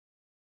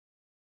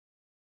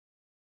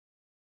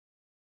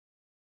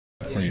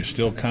Are you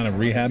still kind of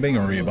rehabbing,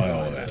 or are you by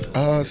all of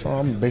that? So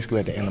I'm basically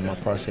at the end of my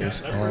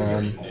process.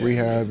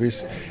 Rehab,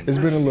 it's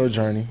been a little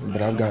journey,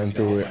 but I've gotten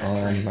through it.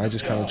 I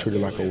just kind of treat it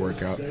like a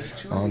workout.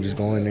 Just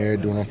go in there,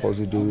 do what I'm supposed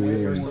to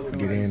do, and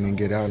get in and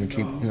get out, and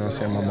keep,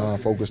 my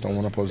mind focused on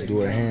what I'm supposed to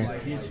do at hand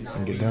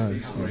and get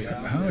done. So.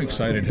 How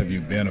excited have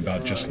you been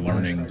about just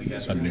learning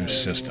a new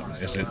system?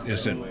 Is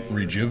it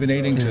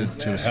rejuvenating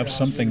to have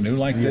something new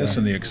like this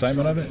and the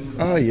excitement of it?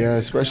 Yeah,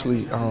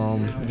 especially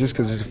just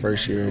because it's the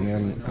first year, and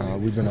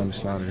then we've been on the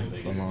Snyder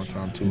for a long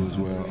time too as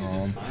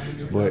well.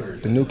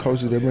 But the new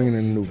coaches, they're bringing in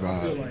a new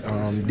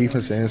vibe.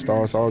 Defensive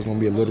install is always going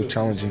to be a little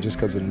challenging just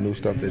because of the new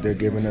stuff that they're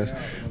giving us.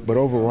 But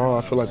overall,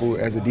 I feel like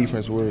as a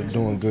defense, we're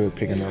doing good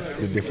picking up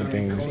the different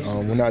things.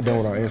 We're not done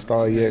with our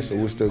install yet, so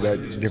we still got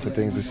different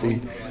things to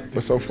see.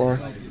 But so far,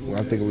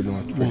 I think we're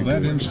doing pretty good. Will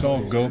that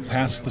install go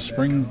past the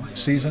spring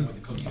season?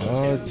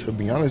 To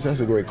be honest, that's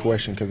a great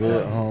question because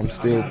they're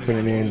still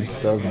putting in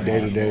stuff day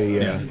to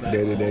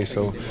day.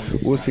 So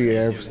we'll see.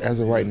 As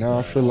of right now,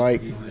 I feel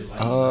like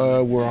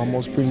we're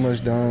almost pretty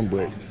much done,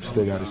 but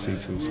still got to see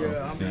too.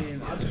 So,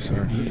 Yes,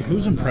 sir.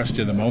 Who's impressed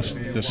you the most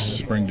this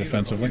spring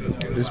defensively?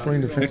 This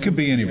spring defensively? It could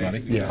be anybody.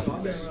 Yeah,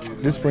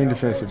 this spring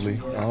defensively.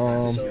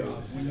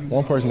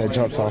 One person that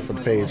jumps off of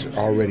the page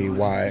already,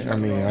 Wyatt. I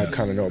mean, I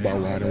kind of know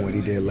about Wyatt and what he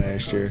did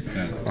last year.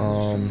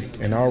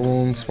 In our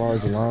room, as far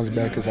as the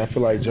linebackers, I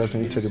feel like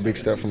Justin, he took a big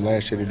step from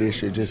last year to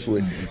this year, just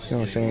with,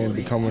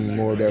 becoming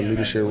more of that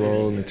leadership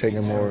role and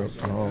taking more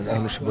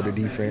ownership of the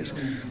defense.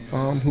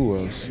 Who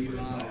else?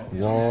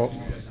 Walt.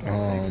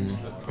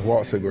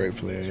 Walt's a great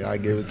player. I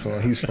give it to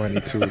him. He's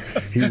funny too.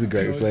 He's a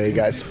great player. He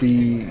got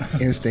speed,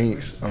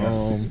 instincts.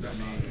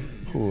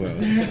 Who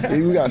else?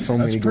 We got so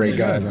many great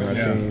guys on our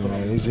team,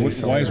 man.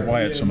 Why is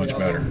Wyatt so much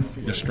better?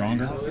 Just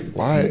stronger?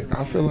 Wyatt,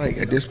 I feel like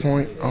at this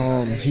point,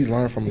 he's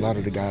learned from a lot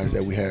of the guys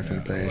that we had from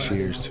the past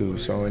years too.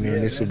 So, and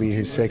then this will be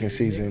his second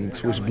season,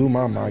 which blew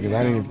my mind because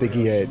I didn't even think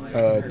he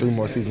had 3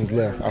 more seasons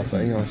left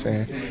outside. You know what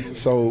I'm saying?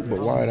 So, but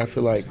Wyatt, I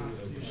feel like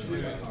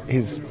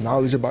his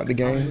knowledge about the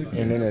game,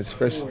 and then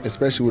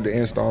especially with the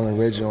install and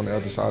Reggie on the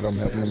other side, I'm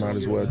helping him out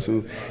as well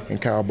too,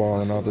 and Kyle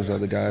Ball and all those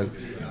other guys.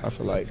 I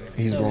feel like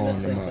he's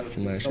growing them out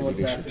from last year to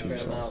this year too.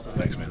 So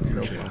thanks, man.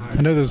 Appreciate it.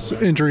 I know those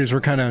injuries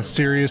were kind of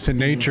serious in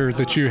nature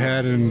that you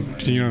had,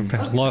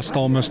 and lost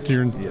almost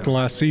during the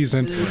last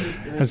season.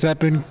 Has that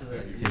been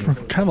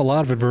kind of a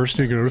lot of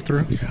adversity to go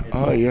through?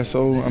 Yeah,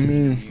 so I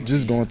mean,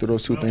 just going through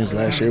those 2 things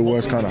last year, it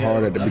was kind of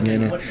hard at the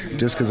beginning,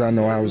 just because I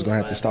know I was going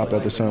to have to stop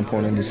at a certain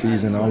point in the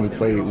season. I only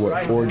played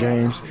 4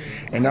 games,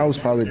 and that was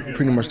probably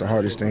pretty much the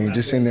hardest thing.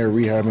 Just sitting there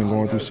rehabbing,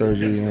 going through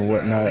surgery and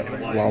whatnot,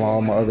 while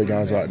all my other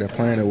guys were out there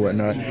playing and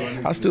whatnot.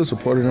 I still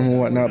supported them and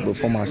whatnot, but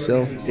for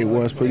myself, it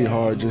was pretty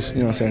hard. Just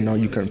saying, no,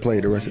 you couldn't play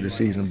the rest of the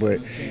season. But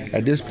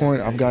at this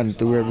point, I've gotten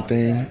through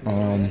everything.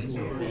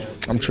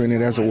 I'm treating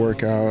it as a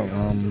workout.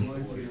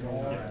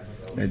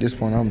 At this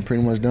point, I'm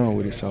pretty much done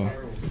with it. So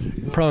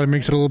probably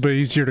makes it a little bit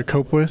easier to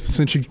cope with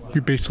since you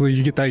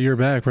get that year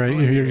back, right?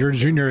 You're a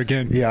junior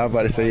again. Yeah, I was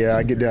about to say,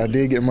 I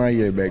did get my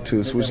year back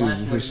too, which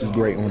is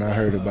great. When I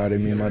heard about it,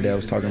 me and my dad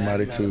was talking about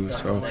it too.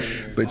 So,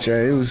 but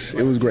yeah, it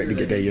was great to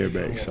get that year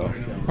back. So,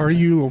 are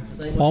you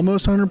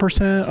almost 100%?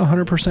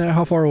 100%?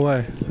 How far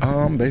away?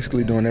 I'm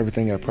basically doing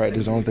everything at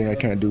practice. The only thing I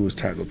can't do is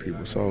tackle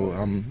people. So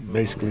I'm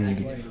basically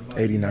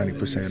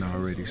 80-90%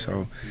 already.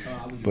 So,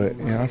 but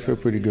I feel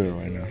pretty good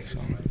right now. So.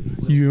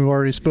 You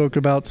already spoke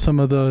about some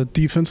of the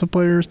defensive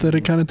players that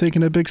have kind of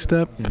taken a big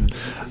step.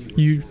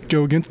 You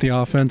go against the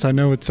offense. I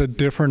know it's a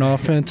different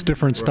offense,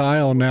 different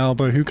style now,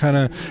 but who kind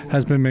of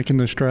has been making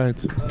the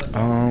strides?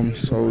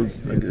 So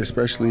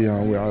especially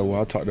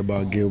I talked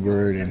about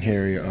Gilbert and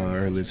Harry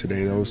earlier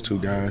today. Those 2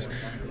 guys.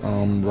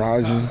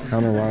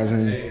 Hunter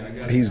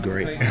Rising, he's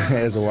great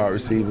as a wide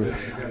receiver.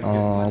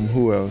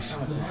 Who else?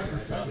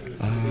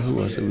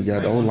 Who else have we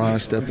got? The O-line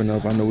stepping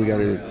up. I know we got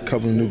a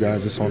couple of new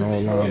guys that's on the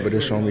O-line, but they're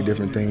showing me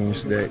different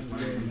things that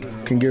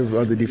can give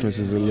other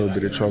defenses a little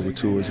bit of trouble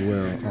too as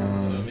well.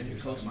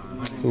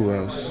 Who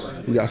else?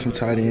 We got some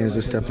tight ends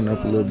that's stepping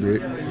up a little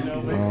bit.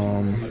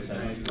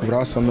 But I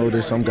also know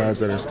there's some guys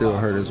that are still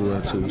hurt as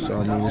well too. So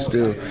I mean,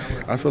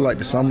 I feel like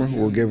the summer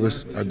will give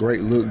us a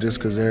great look just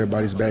because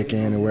everybody's back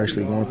in and we're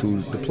actually going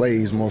through the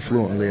plays more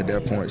fluently at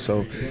that point.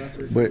 So,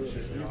 but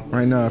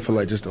right now, I feel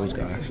like just those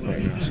guys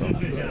right now. So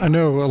I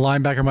know a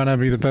linebacker might not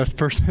be the best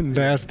person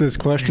to ask this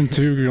question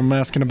to. I'm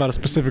asking about a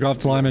specific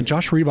offensive lineman.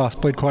 Josh Ribas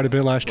played quite a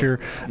bit last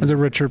year as a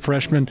redshirt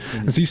freshman.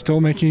 Is he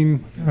still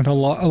making a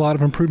lot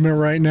of improvement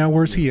right now?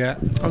 Where's he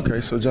at?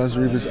 Okay, so Josh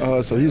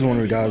Ribas, so he's one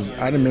of the guys.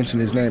 I didn't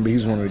mention his name, but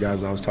he's one of the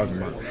guys I was talking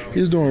about.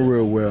 He's doing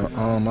real well.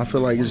 I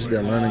feel like it's just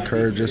that learning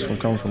curve just from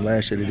coming from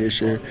last year to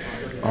this year.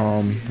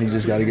 He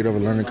just got to get over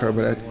the learning curve,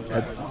 but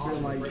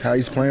how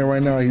he's playing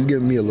right now, he's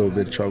giving me a little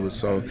bit of trouble.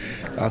 So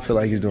I feel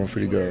like he's doing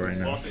pretty good right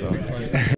now. So.